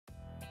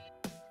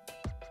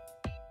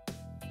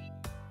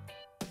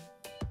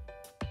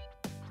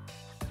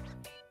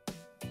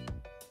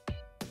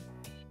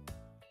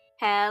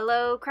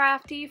Hello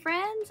crafty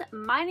friends,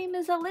 my name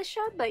is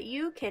Alicia, but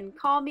you can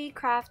call me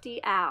Crafty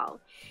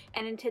Al.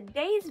 And in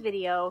today's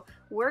video,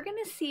 we're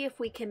going to see if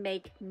we can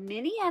make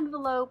mini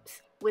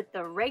envelopes with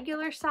the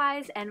regular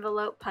size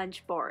envelope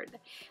punch board.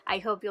 I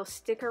hope you'll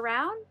stick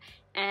around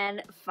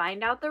and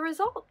find out the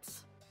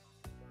results.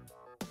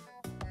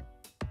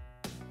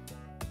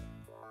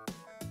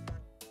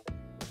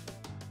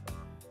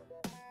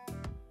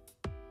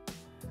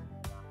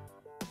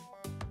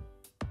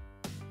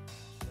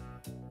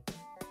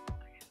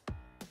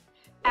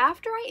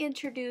 After I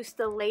introduced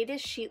the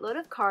latest SheetLoad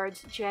of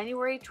Cards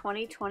January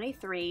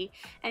 2023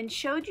 and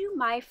showed you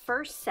my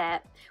first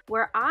set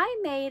where I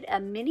made a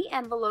mini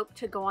envelope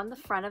to go on the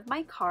front of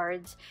my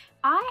cards,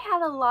 I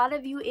had a lot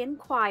of you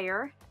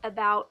inquire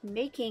about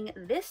making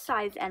this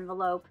size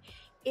envelope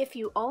if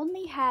you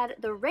only had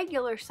the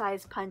regular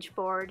size punch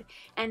board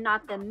and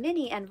not the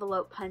mini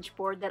envelope punch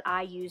board that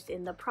I used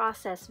in the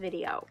process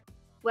video.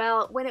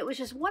 Well, when it was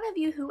just one of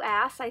you who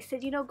asked, I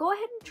said, go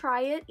ahead and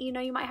try it. You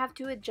might have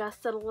to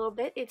adjust it a little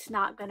bit. It's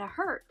not going to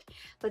hurt.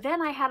 But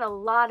then I had a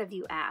lot of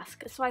you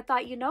ask. So I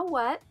thought, you know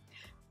what?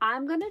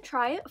 I'm going to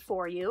try it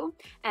for you.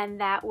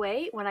 And that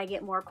way, when I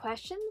get more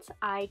questions,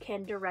 I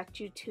can direct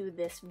you to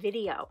this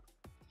video.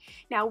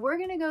 Now we're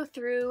going to go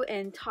through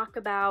and talk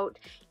about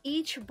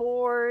each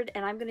board,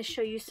 and I'm going to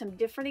show you some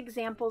different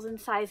examples and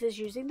sizes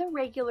using the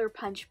regular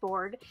punch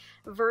board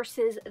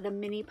versus the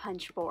mini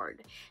punch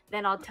board.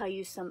 Then I'll tell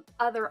you some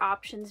other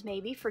options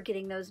maybe for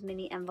getting those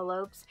mini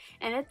envelopes,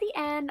 and at the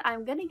end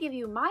I'm going to give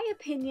you my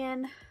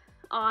opinion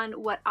on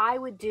what I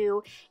would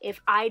do if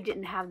I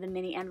didn't have the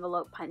mini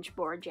envelope punch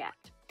board yet.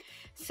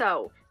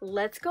 So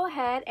let's go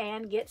ahead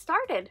and get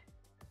started.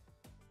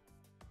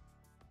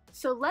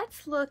 So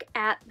let's look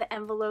at the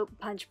envelope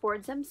punch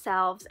boards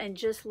themselves and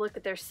just look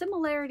at their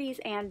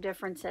similarities and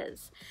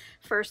differences.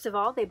 First of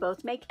all, they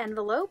both make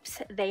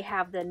envelopes. They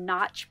have the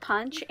notch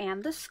punch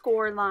and the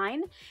score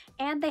line,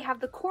 and they have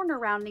the corner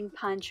rounding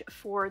punch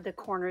for the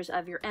corners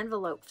of your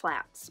envelope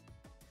flaps.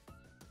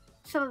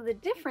 Some of the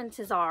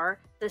differences are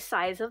the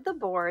size of the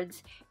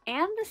boards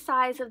and the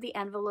size of the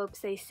envelopes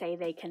they say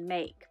they can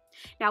make.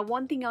 Now,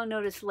 one thing you'll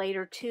notice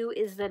later too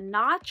is the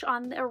notch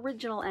on the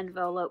original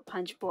envelope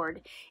punch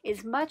board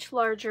is much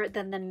larger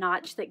than the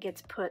notch that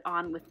gets put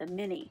on with the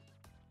mini.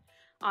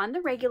 On the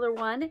regular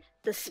one,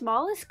 the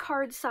smallest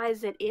card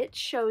size that it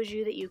shows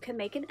you that you can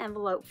make an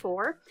envelope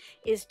for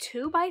is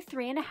 2 by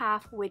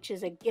 3.5, which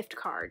is a gift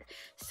card.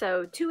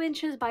 So 2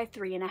 inches by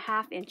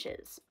 3.5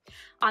 inches.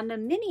 On the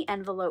mini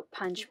envelope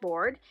punch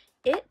board,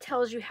 it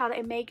tells you how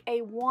to make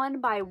a 1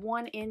 by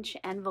 1 inch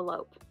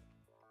envelope.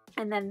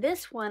 And then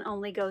this one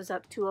only goes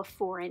up to a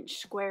 4-inch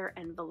square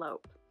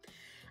envelope.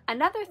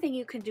 Another thing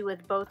you can do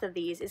with both of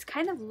these is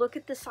kind of look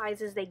at the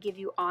sizes they give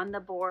you on the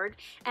board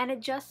and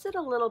adjust it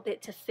a little bit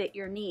to fit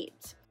your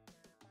needs.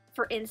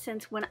 For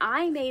instance, when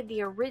I made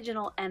the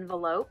original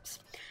envelopes,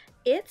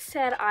 it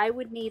said I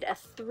would need a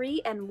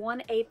 3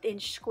 1/8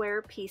 inch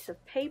square piece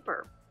of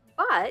paper,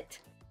 but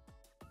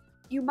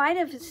you might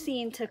have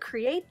seen to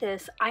create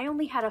this, I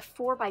only had a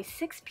 4 by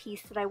 6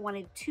 piece that I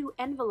wanted 2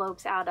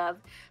 envelopes out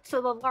of,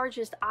 so the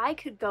largest I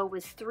could go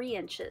was 3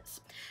 inches.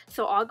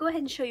 So I'll go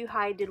ahead and show you how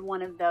I did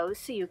one of those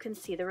so you can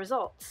see the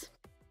results.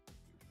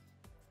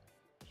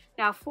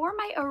 Now for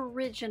my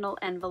original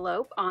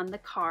envelope on the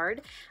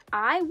card,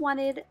 I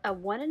wanted a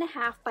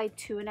 1.5 by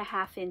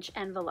 2.5 inch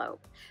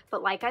envelope.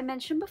 But like I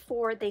mentioned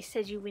before, they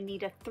said you would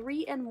need a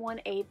 3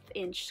 1/8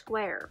 inch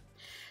square.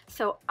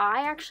 So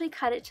I actually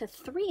cut it to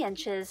 3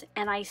 inches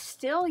and I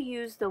still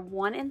use the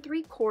 1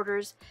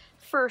 3/4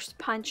 first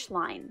punch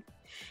line.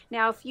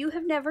 Now, if you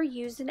have never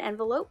used an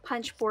envelope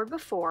punch board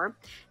before,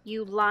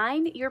 you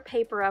line your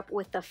paper up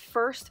with the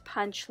first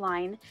punch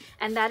line,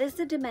 and that is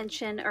the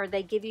dimension, or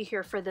they give you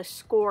here for the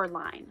score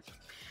line.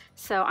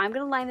 So I'm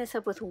going to line this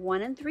up with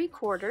 1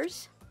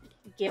 3/4,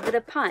 give it a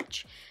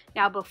punch.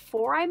 Now,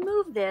 before I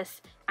move this,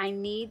 I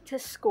need to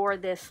score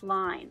this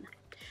line.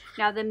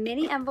 Now, the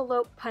mini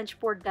envelope punch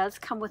board does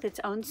come with its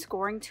own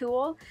scoring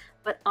tool,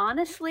 but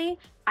honestly,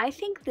 I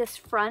think this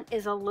front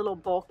is a little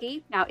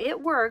bulky. Now,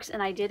 it works,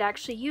 and I did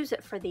actually use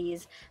it for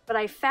these, but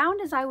I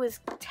found as I was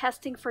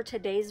testing for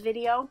today's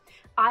video,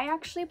 I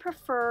actually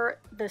prefer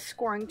the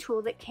scoring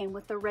tool that came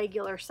with the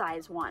regular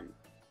size one.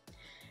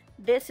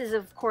 This is,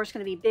 of course,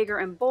 going to be bigger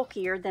and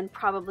bulkier than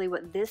probably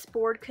what this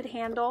board could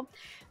handle,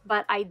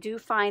 but I do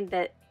find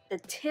that the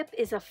tip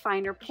is a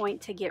finer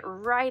point to get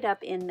right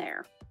up in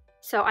there.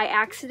 So I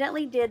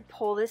accidentally did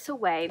pull this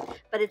away,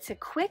 but it's a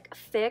quick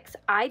fix.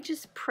 I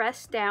just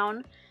press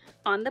down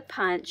on the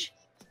punch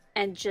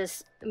and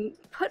just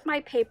put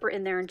my paper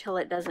in there until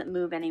it doesn't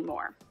move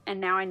anymore.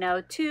 And now I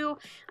know too,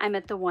 I'm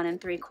at the 1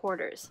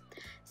 3/4.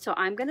 So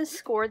I'm going to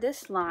score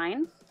this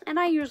line, and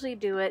I usually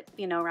do it,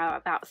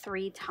 about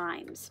 3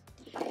 times.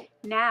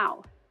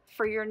 Now,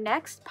 for your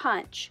next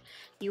punch,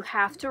 you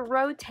have to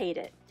rotate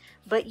it.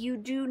 But you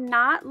do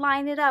not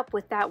line it up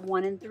with that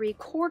 1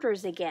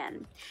 3/4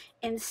 again.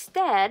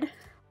 Instead,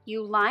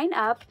 you line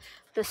up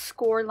the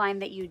score line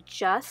that you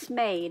just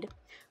made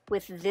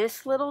with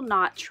this little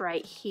notch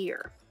right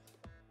here.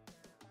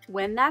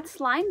 When that's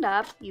lined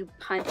up, you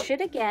punch it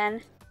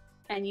again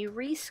and you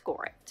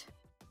rescore it.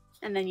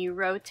 And then you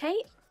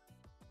rotate,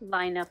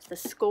 line up the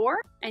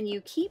score, and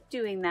you keep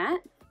doing that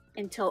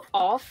until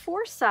all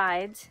 4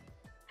 sides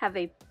have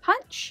a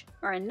punch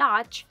or a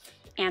notch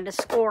and a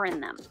score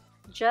in them,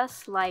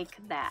 just like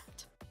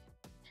that.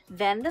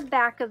 Then the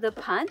back of the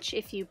punch,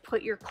 if you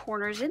put your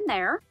corners in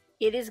there,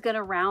 it is going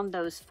to round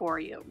those for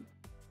you.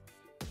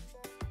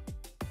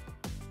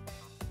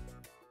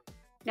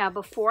 Now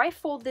before I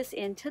fold this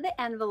into the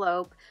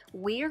envelope,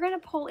 we are going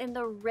to pull in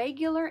the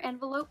regular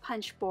envelope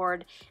punch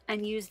board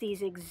and use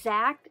these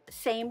exact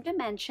same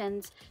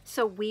dimensions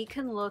so we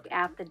can look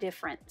at the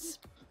difference.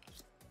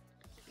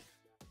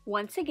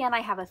 Once again,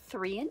 I have a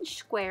 3-inch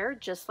square,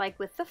 just like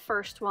with the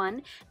first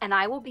one, and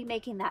I will be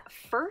making that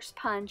first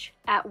punch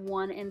at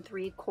 1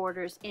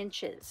 3/4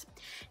 inches.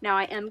 Now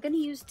I am going to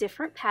use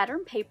different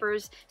pattern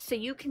papers so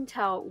you can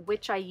tell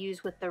which I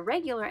use with the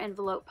regular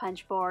envelope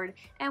punch board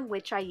and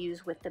which I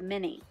use with the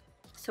mini.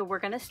 So we're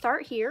going to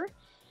start here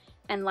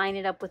and line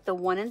it up with the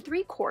 1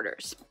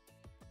 3/4.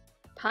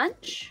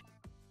 Punch,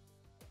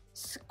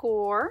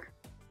 score,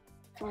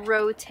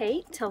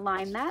 rotate to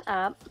line that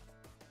up,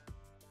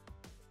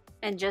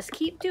 and just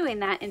keep doing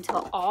that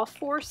until all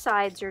 4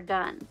 sides are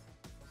done.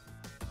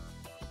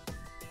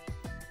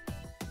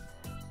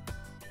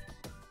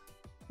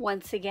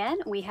 Once again,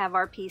 we have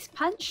our piece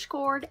punch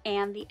scored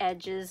and the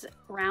edges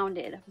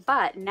rounded,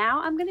 but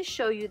now I'm going to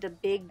show you the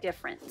big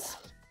difference.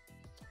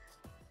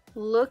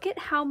 Look at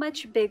how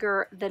much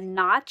bigger the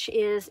notch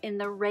is in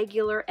the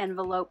regular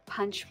envelope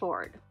punch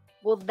board.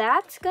 Well,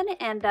 that's going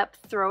to end up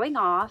throwing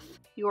off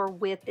your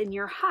width and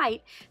your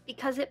height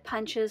because it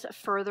punches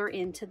further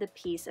into the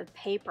piece of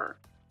paper.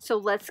 So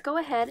let's go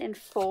ahead and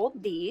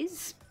fold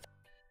these.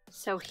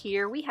 So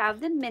here we have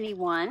the mini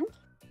one.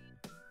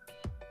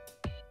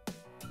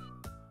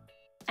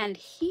 And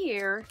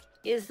here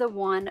is the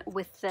one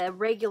with the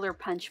regular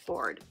punch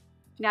board.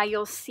 Now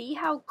you'll see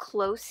how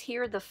close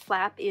here the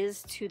flap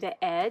is to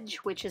the edge,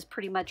 which is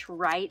pretty much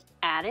right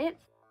at it.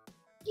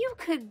 You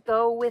could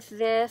go with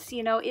this,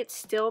 you know, it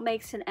still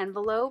makes an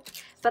envelope,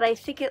 but I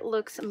think it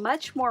looks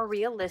much more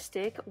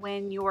realistic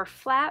when your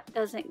flap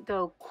doesn't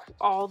go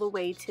all the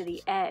way to the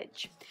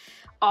edge.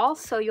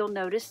 Also, you'll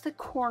notice the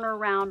corner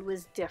round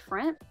was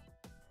different.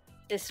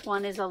 This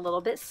one is a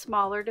little bit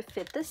smaller to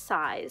fit the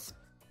size.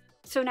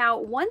 So now,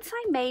 once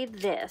I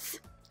made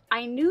this,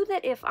 I knew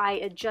that if I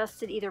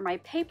adjusted either my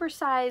paper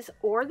size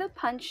or the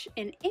punch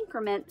in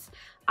increments,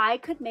 I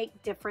could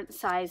make different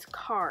size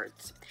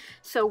cards.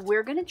 So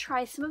we're going to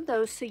try some of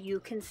those so you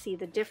can see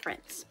the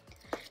difference.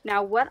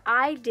 Now what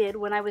I did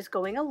when I was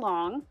going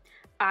along,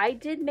 I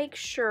did make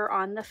sure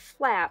on the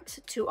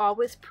flaps to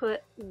always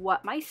put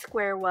what my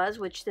square was,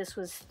 which this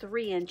was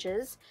 3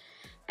 inches,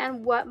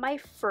 and what my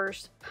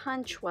first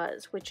punch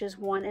was, which is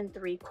 1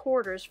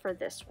 3/4 for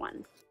this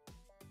one.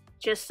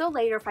 Just so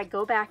later if I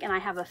go back and I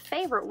have a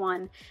favorite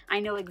one, I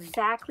know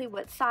exactly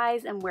what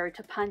size and where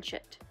to punch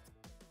it.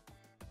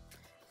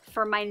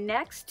 For my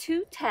next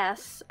 2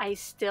 tests, I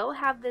still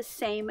have the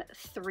same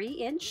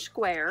 3-inch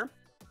square,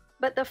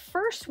 but the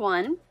first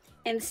one,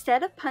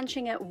 instead of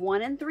punching at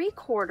 1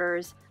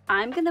 3/4,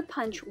 I'm going to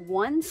punch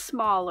one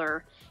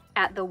smaller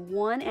at the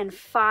 1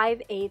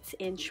 5/8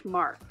 inch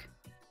mark.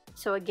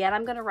 So again,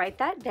 I'm going to write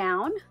that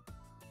down.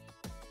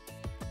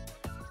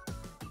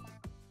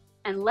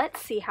 And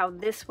let's see how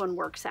this one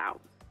works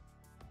out.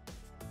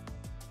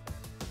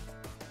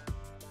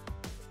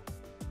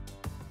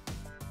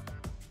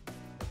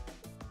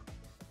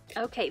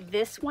 Okay,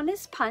 this one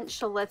is punched,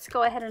 so let's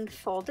go ahead and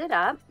fold it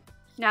up.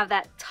 Now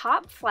that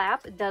top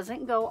flap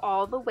doesn't go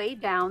all the way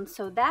down,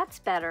 so that's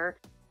better,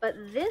 but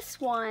this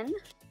one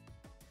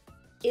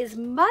is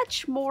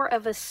much more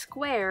of a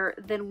square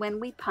than when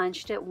we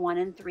punched at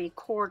 1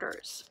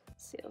 3/4.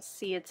 So you'll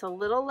see it's a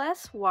little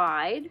less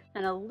wide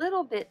and a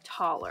little bit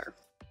taller,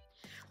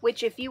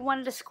 which if you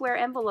wanted a square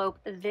envelope,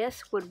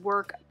 this would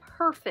work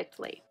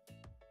perfectly.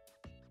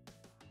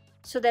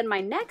 So then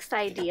my next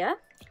idea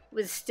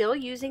was still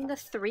using the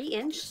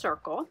 3-inch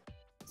circle,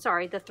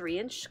 sorry, the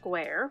 3-inch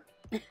square.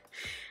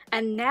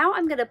 And now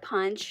I'm gonna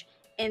punch,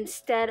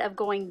 instead of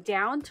going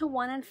down to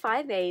 1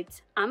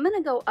 5/8, I'm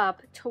gonna go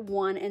up to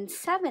 1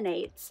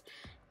 7/8,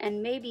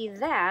 and maybe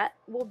that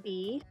will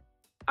be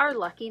our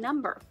lucky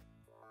number.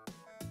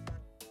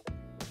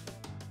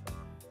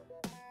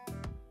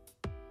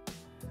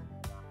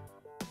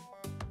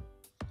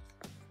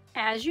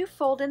 As you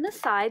fold in the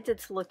sides,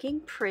 it's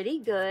looking pretty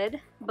good,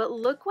 but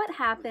look what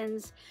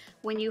happens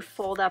when you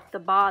fold up the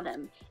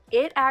bottom.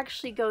 It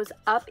actually goes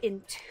up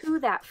into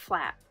that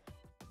flap,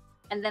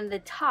 and then the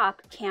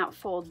top can't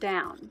fold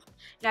down.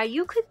 Now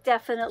you could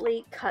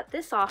definitely cut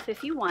this off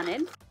if you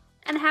wanted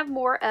and have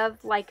more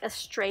of like a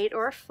straight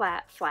or a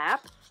flat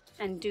flap,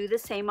 and do the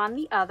same on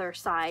the other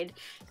side.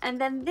 And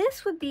then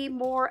this would be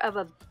more of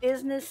a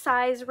business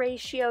size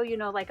ratio, you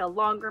know, like a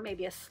longer,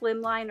 maybe a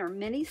slimline or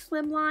mini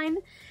slimline.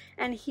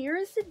 And here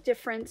is the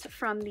difference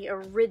from the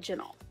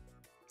original.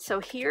 So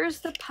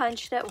here's the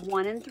punched at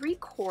 1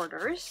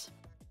 3/4.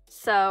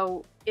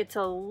 So it's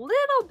a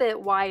little bit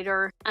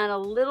wider and a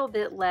little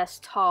bit less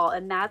tall,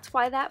 and that's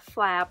why that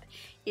flap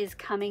is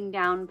coming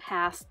down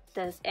past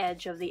this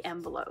edge of the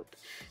envelope.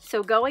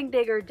 So going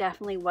bigger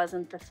definitely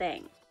wasn't the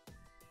thing.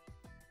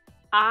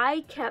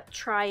 I kept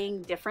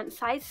trying different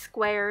size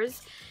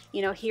squares.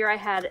 You know, here I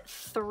had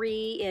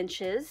 3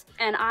 inches,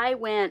 and I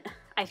went,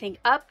 I think,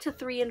 up to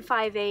 3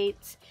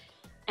 5/8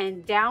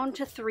 and down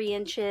to 3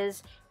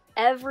 inches,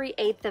 every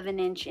 1/8 of an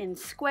inch in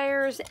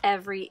squares,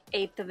 every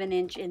 1/8 of an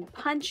inch in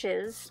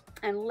punches,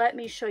 and let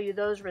me show you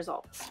those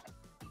results.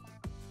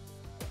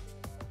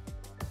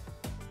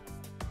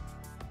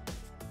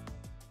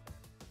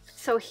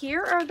 So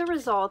here are the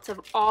results of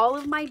all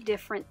of my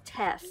different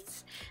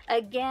tests.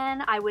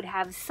 Again, I would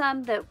have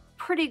some that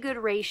pretty good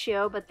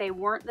ratio, but they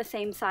weren't the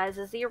same size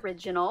as the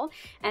original.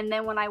 And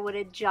then when I would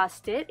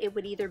adjust it, it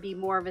would either be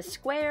more of a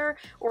square,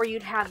 or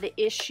you'd have the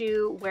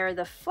issue where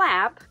the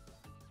flap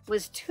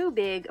was too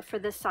big for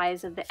the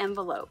size of the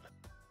envelope.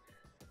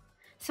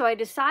 So I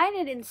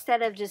decided,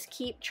 instead of just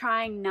keep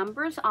trying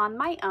numbers on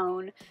my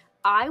own,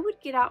 I would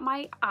get out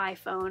my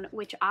iPhone,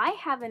 which I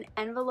have an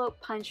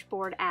envelope punch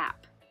board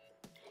app.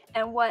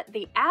 And what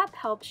the app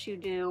helps you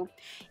do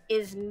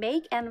is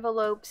make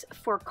envelopes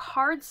for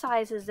card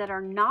sizes that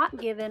are not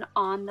given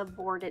on the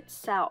board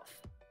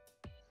itself.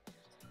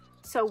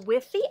 So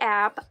with the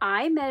app,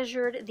 I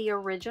measured the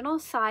original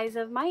size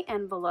of my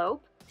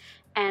envelope,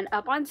 and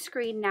up on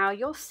screen now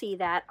you'll see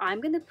that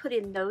I'm going to put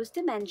in those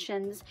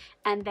dimensions,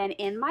 and then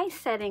in my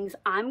settings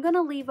I'm going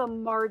to leave a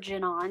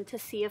margin on to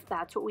see if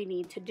that's what we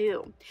need to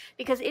do.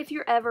 Because if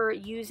you're ever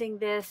using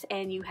this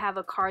and you have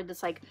a card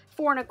that's like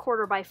 4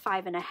 1/4 by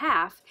 5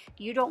 1/2,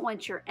 you don't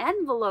want your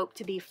envelope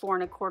to be 4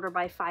 1/4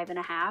 by 5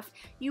 1/2.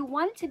 You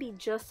want it to be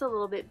just a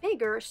little bit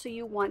bigger, so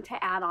you want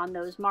to add on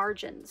those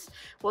margins.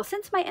 Well,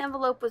 since my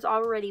envelope was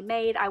already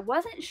made, I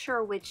wasn't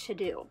sure which to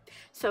do.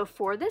 So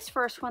for this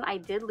first one, I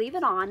did leave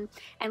it on.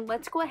 And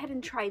let's go ahead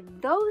and try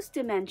those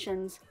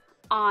dimensions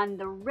on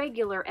the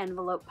regular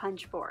envelope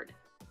punch board.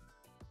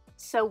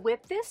 So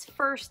with this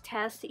first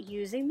test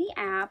using the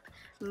app,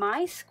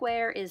 my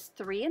square is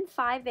 3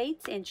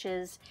 5/8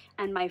 inches,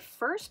 and my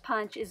first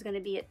punch is going to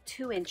be at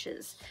 2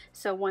 inches.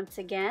 So once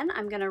again,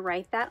 I'm going to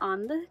write that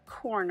on the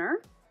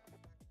corner.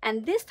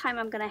 And this time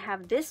I'm going to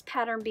have this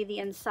pattern be the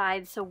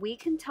inside, so we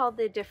can tell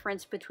the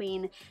difference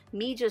between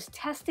me just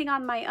testing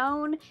on my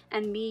own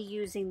and me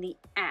using the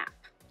app.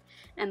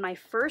 And my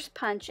first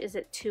punch is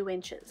at 2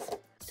 inches.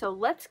 So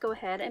let's go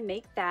ahead and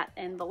make that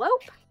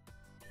envelope.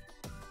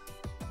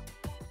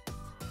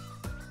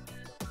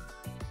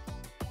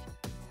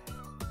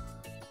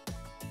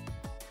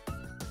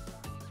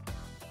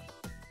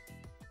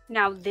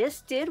 Now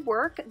this did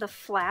work, the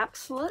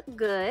flaps look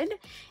good,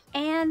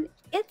 and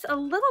it's a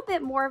little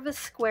bit more of a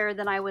square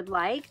than I would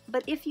like,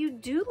 but if you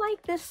do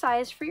like this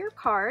size for your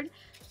card,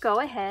 go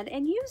ahead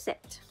and use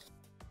it.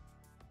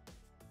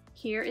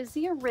 Here is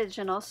the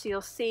original, so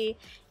you'll see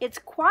it's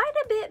quite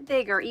a bit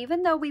bigger.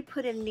 Even though we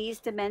put in these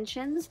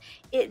dimensions,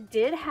 it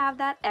did have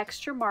that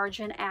extra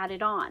margin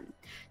added on.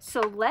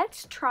 So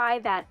let's try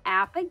that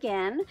app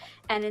again,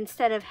 and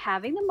instead of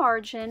having the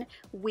margin,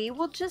 we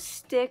will just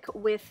stick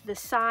with the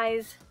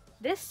size,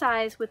 this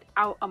size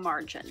without a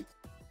margin.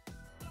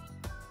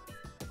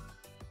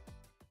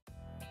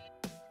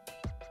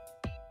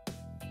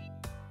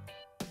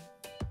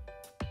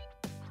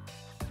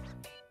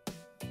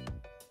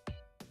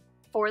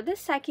 For the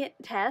second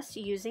test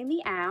using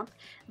the app,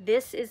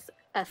 this is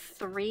a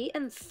 3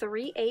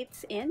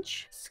 3/8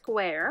 inch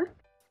square,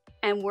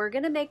 and we're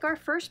going to make our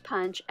first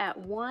punch at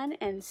 1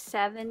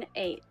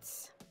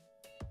 7/8.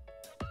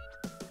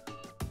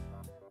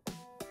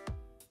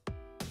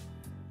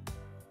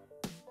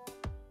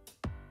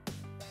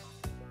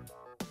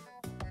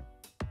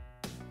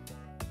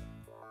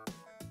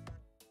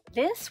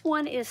 This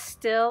one is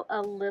still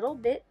a little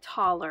bit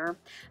taller,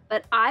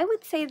 but I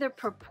would say the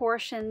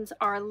proportions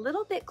are a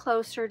little bit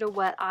closer to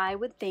what I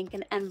would think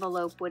an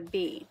envelope would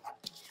be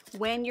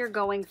when you're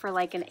going for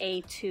like an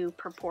A2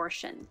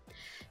 proportion.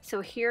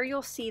 So here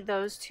you'll see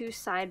those two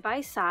side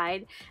by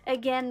side.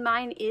 Again,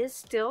 mine is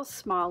still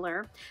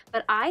smaller,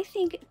 but I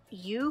think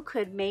you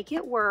could make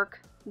it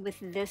work with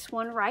this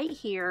one right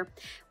here,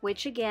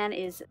 which again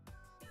is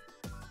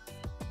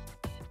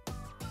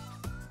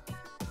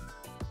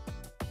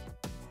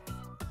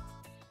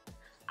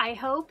I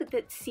hope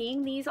that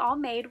seeing these all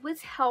made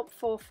was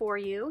helpful for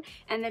you,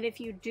 and that if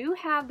you do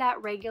have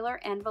that regular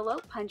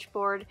envelope punch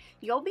board,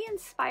 you'll be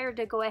inspired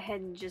to go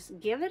ahead and just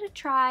give it a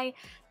try.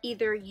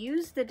 Either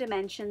use the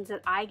dimensions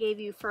that I gave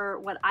you for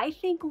what I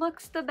think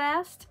looks the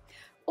best,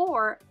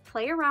 or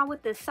play around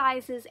with the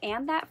sizes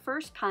and that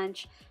first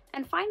punch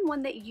and find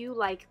one that you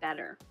like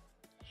better.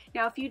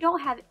 Now, if you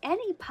don't have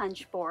any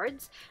punch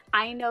boards,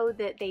 I know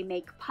that they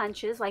make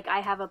punches, like I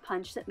have a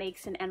punch that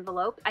makes an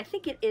envelope. I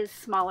think it is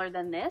smaller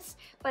than this,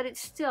 but it's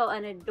still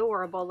an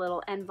adorable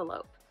little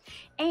envelope.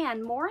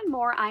 And more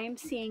I am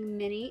seeing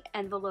mini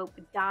envelope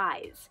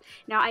dies.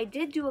 Now I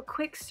did do a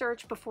quick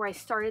search before I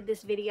started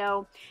this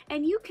video,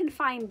 and you can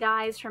find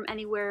dies from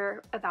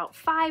anywhere about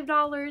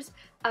 $5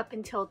 up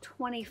until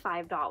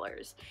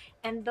 $25.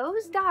 And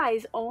those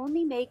dies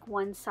only make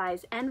one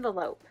size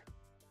envelope.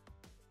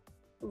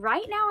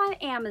 Right now on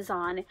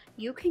Amazon,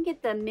 you can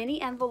get the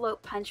mini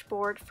envelope punch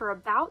board for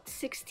about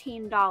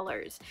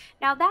 $16.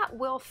 Now that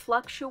will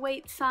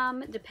fluctuate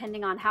some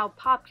depending on how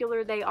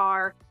popular they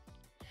are.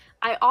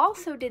 I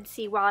also did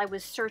see while I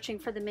was searching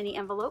for the mini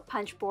envelope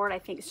punch board, I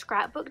think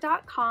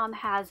scrapbook.com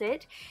has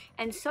it,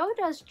 and so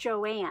does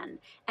Joann.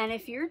 And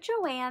if your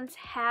Joann's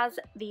has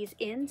these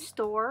in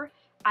store,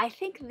 I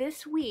think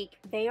this week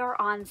they are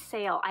on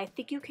sale. I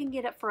think you can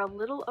get it for a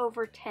little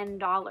over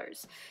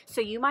 $10.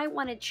 So you might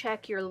want to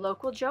check your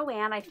local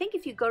Joann. I think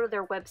if you go to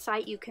their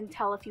website, you can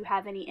tell if you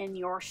have any in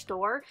your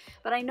store,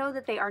 but I know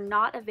that they are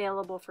not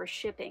available for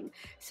shipping.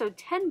 So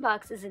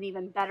 $10 is an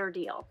even better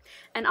deal.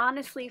 And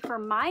honestly, for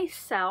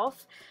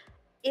myself,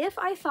 if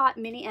I thought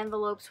mini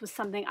envelopes was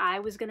something I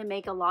was going to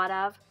make a lot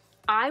of,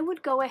 I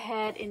would go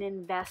ahead and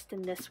invest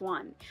in this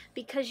one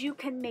because you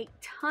can make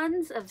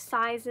tons of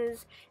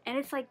sizes and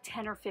it's like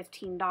 $10 or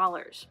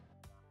 $15.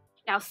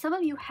 Now some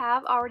of you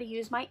have already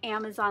used my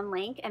Amazon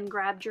link and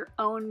grabbed your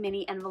own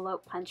mini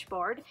envelope punch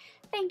board.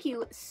 Thank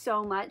you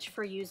so much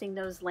for using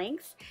those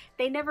links.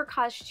 They never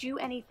cost you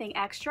anything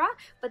extra,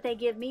 but they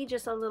give me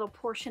just a little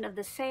portion of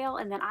the sale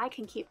and then I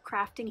can keep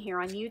crafting here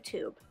on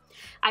YouTube.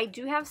 I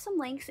do have some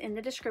links in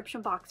the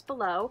description box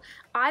below.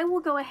 I will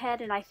go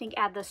ahead and I think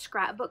add the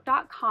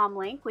scrapbook.com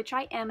link, which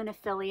I am an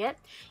affiliate,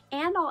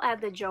 and I'll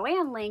add the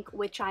Joann link,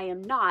 which I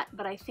am not,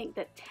 but I think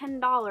that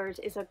 $10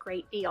 is a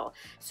great deal.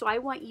 So I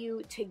want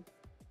you to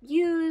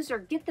use or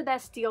get the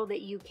best deal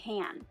that you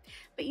can.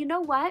 But you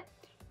know what?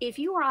 If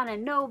you are on a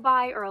no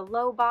buy or a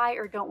low buy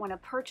or don't want to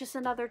purchase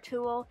another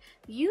tool,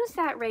 use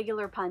that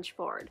regular punch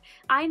board.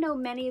 I know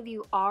many of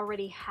you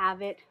already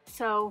have it,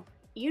 so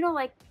you know,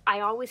 like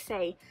I always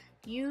say,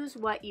 use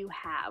what you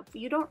have.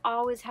 You don't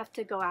always have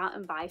to go out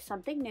and buy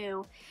something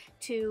new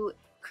to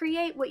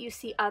create what you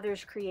see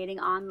others creating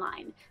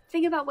online.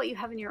 Think about what you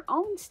have in your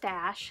own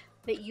stash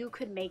that you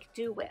could make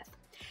do with.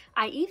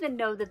 I even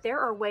know that there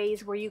are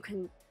ways where you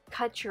can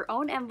cut your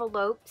own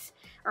envelopes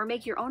or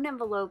make your own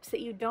envelopes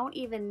that you don't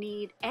even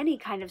need any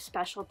kind of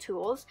special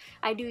tools.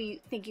 I do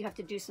think you have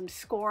to do some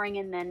scoring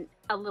and then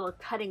a little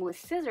cutting with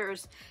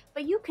scissors,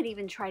 but you could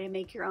even try to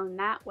make your own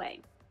that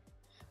way.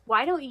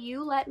 Why don't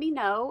you let me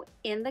know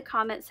in the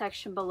comment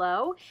section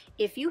below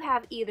if you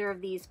have either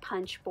of these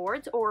punch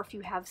boards or if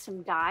you have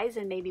some dies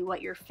and maybe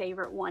what your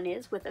favorite one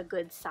is with a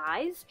good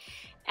size.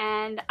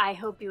 And I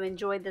hope you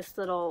enjoyed this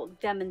little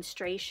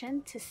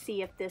demonstration to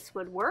see if this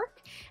would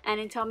work. And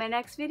until my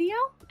next video,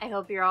 I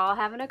hope you're all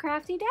having a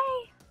crafty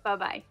day.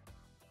 Bye-bye.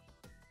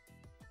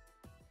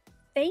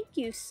 Thank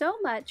you so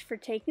much for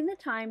taking the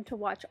time to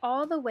watch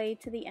all the way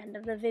to the end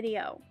of the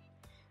video.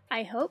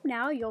 I hope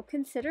now you'll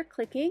consider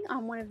clicking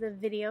on one of the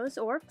videos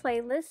or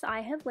playlists I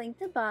have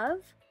linked above.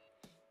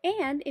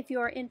 And if you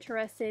are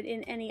interested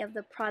in any of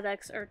the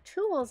products or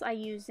tools I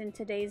used in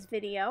today's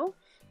video,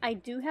 I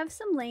do have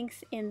some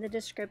links in the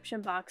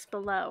description box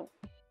below.